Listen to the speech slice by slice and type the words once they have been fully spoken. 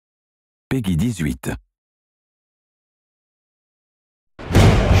Peggy 18.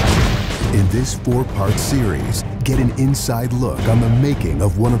 In this 4-part series, get an inside look on the making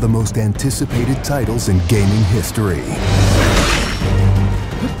of one of the most anticipated titles in gaming history.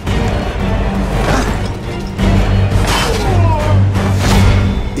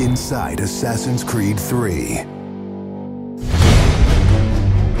 Inside Assassin's Creed 3.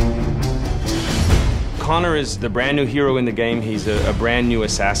 Connor is the brand new hero in the game. He's a brand new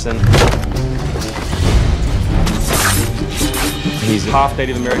assassin. He's half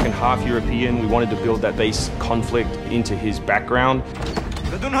Native American, half European. We wanted to build that base conflict into his background.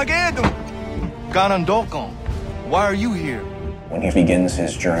 Why are you here? When he begins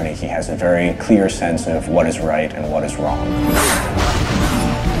his journey, he has a very clear sense of what is right and what is wrong.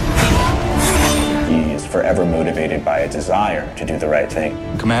 He is forever motivated by a desire to do the right thing.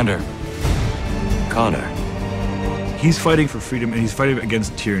 Commander, Connor. He's fighting for freedom and he's fighting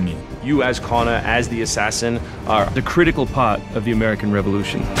against tyranny. You as Connor, as the assassin, are the critical part of the American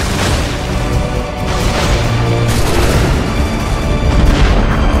Revolution.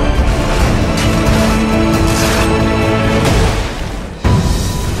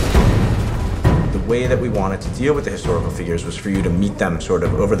 The way that we wanted to deal with the historical figures was for you to meet them sort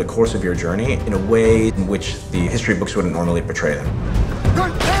of over the course of your journey in a way in which the history books wouldn't normally portray them.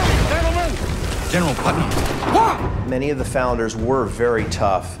 General Putnam. Many of the founders were very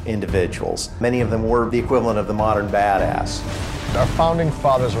tough individuals. Many of them were the equivalent of the modern badass. Our founding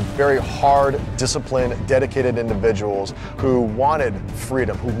fathers were very hard, disciplined, dedicated individuals who wanted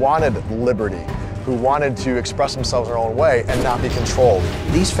freedom, who wanted liberty, who wanted to express themselves in their own way and not be controlled.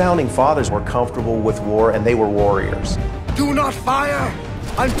 These founding fathers were comfortable with war and they were warriors. Do not fire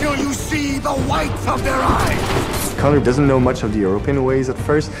until you see the whites of their eyes. Connor doesn't know much of the European ways at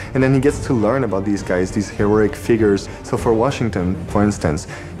first, and then he gets to learn about these guys, these heroic figures. So for Washington, for instance,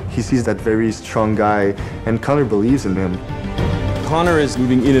 he sees that very strong guy, and Connor believes in him. Connor is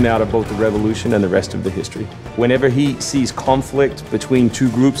moving in and out of both the revolution and the rest of the history. Whenever he sees conflict between two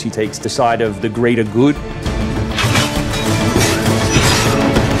groups, he takes the side of the greater good.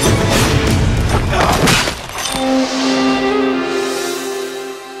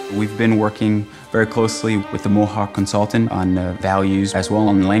 We've been working very closely with the Mohawk consultant on values as well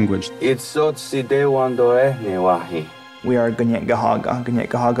on language. We are Gunyetgahaga.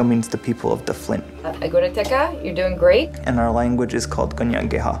 Gunyetgahaga means the people of the Flint. Agoroteka, you're doing great. And our language is called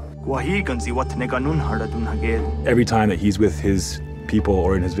Gunyetgeha. Every time that he's with his people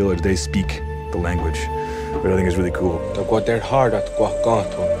or in his village, they speak the language, which I think is really cool.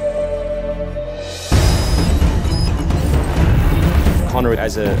 Connor,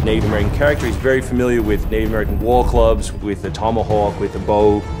 as a Native American character, is very familiar with Native American war clubs, with the tomahawk, with the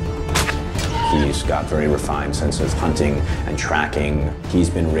bow. He's got very refined sense of hunting and tracking. He's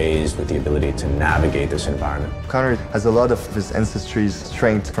been raised with the ability to navigate this environment. Connor has a lot of his ancestry's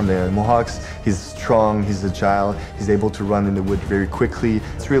strength from the Mohawks. He's strong, he's agile, he's able to run in the wood very quickly.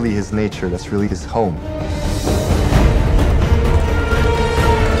 It's really his nature, that's really his home.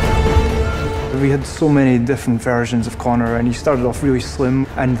 We had so many different versions of Connor, and he started off really slim,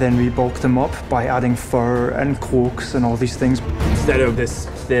 and then we bulked him up by adding fur and cloaks and all these things. Instead of this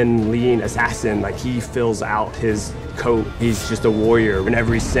thin, lean assassin, like he fills out his coat. He's just a warrior in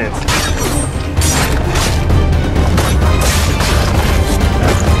every sense.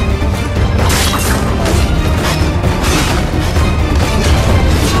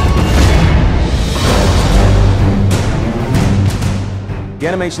 The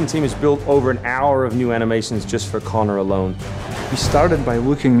animation team has built over an hour of new animations just for Connor alone. We started by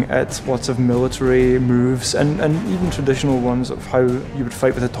looking at lots of military moves and even traditional ones of how you would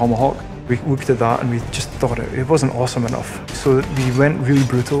fight with a tomahawk. We looked at that and we just thought it wasn't awesome enough. So we went really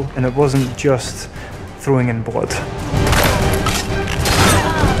brutal, and it wasn't just throwing in blood.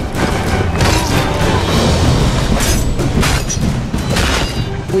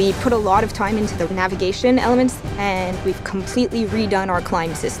 We put a lot of time into the navigation elements, and we've completely redone our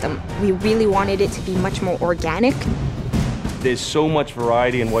climb system. We really wanted it to be much more organic. There's so much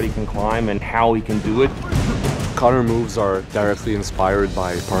variety in what he can climb and how he can do it. Connor moves are directly inspired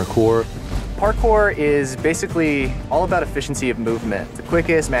by parkour. Parkour is basically all about efficiency of movement, the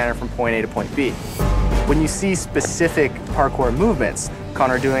quickest manner from point A to point B. When you see specific parkour movements,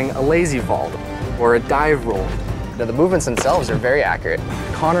 Connor doing a lazy vault or a dive roll, now, the movements themselves are very accurate.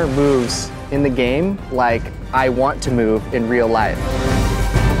 Connor moves in the game like I want to move in real life.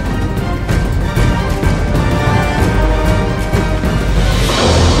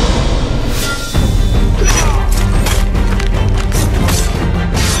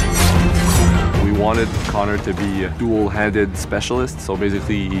 We wanted Connor Connor to be a dual-handed specialist. So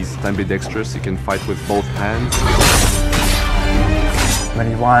basically, he's ambidextrous. He can fight with both hands. When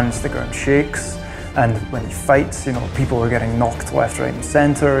he lands, the ground shakes. And when he fights, you know, people are getting knocked left, right, and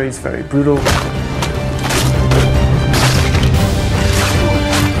center. He's very brutal.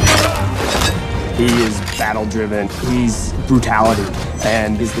 He is battle-driven. He's brutality,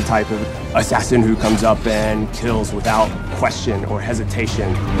 and is the type of assassin who comes up and kills without question or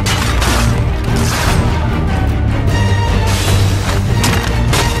hesitation.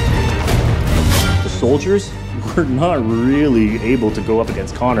 The soldiers were not really able to go up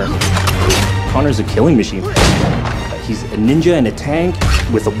against Connor. Connor's a killing machine. He's a ninja in a tank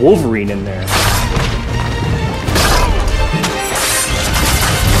with a Wolverine in there.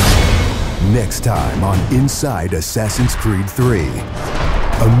 Next time on Inside Assassin's Creed 3,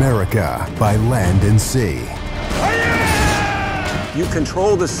 America by Land and Sea. You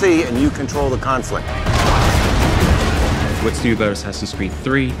control the sea and you control the conflict. What's new about Assassin's Creed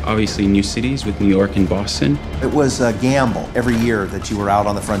 3? Obviously new cities with New York and Boston. It was a gamble every year that you were out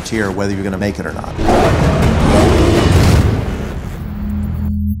on the frontier, whether you're going to make it or not.